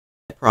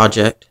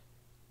project.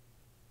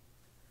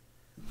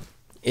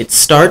 It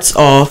starts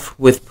off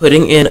with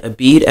putting in a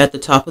bead at the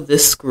top of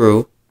this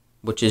screw,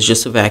 which is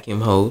just a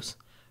vacuum hose.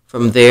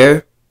 From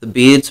there, the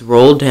beads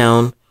roll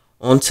down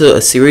onto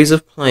a series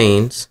of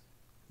planes,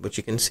 which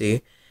you can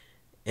see,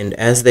 and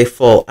as they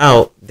fall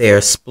out, they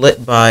are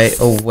split by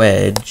a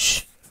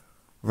wedge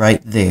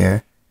right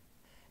there.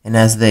 And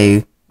as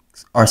they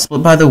are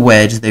split by the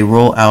wedge, they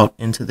roll out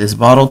into this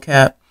bottle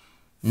cap,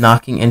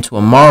 knocking into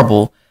a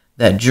marble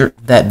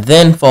that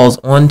then falls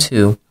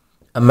onto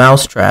a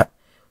mousetrap.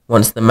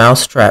 Once the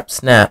mousetrap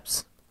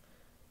snaps,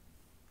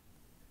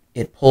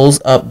 it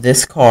pulls up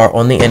this car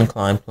on the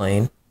incline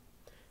plane,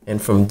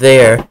 and from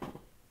there,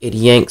 it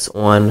yanks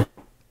on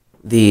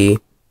the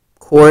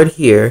cord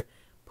here,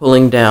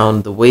 pulling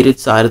down the weighted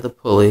side of the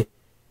pulley,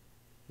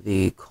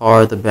 the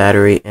car, the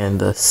battery, and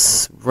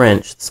the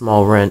wrench, the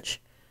small wrench.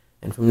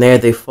 And from there,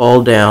 they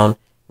fall down,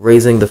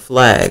 raising the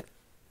flag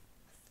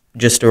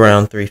just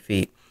around 3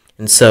 feet.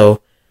 And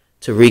so,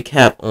 to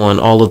recap on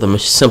all of the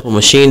simple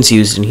machines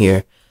used in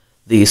here,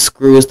 the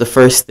screw is the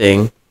first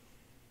thing,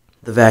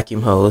 the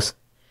vacuum hose,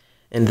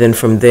 and then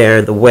from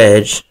there, the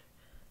wedge,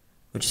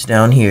 which is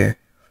down here.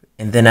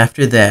 And then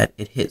after that,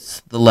 it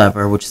hits the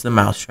lever, which is the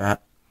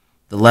mousetrap.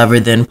 The lever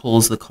then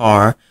pulls the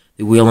car,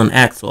 the wheel and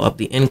axle up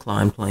the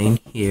incline plane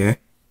here.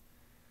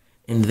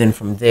 And then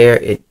from there,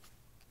 it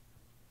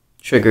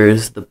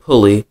triggers the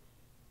pulley,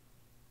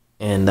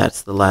 and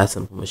that's the last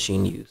simple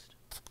machine used.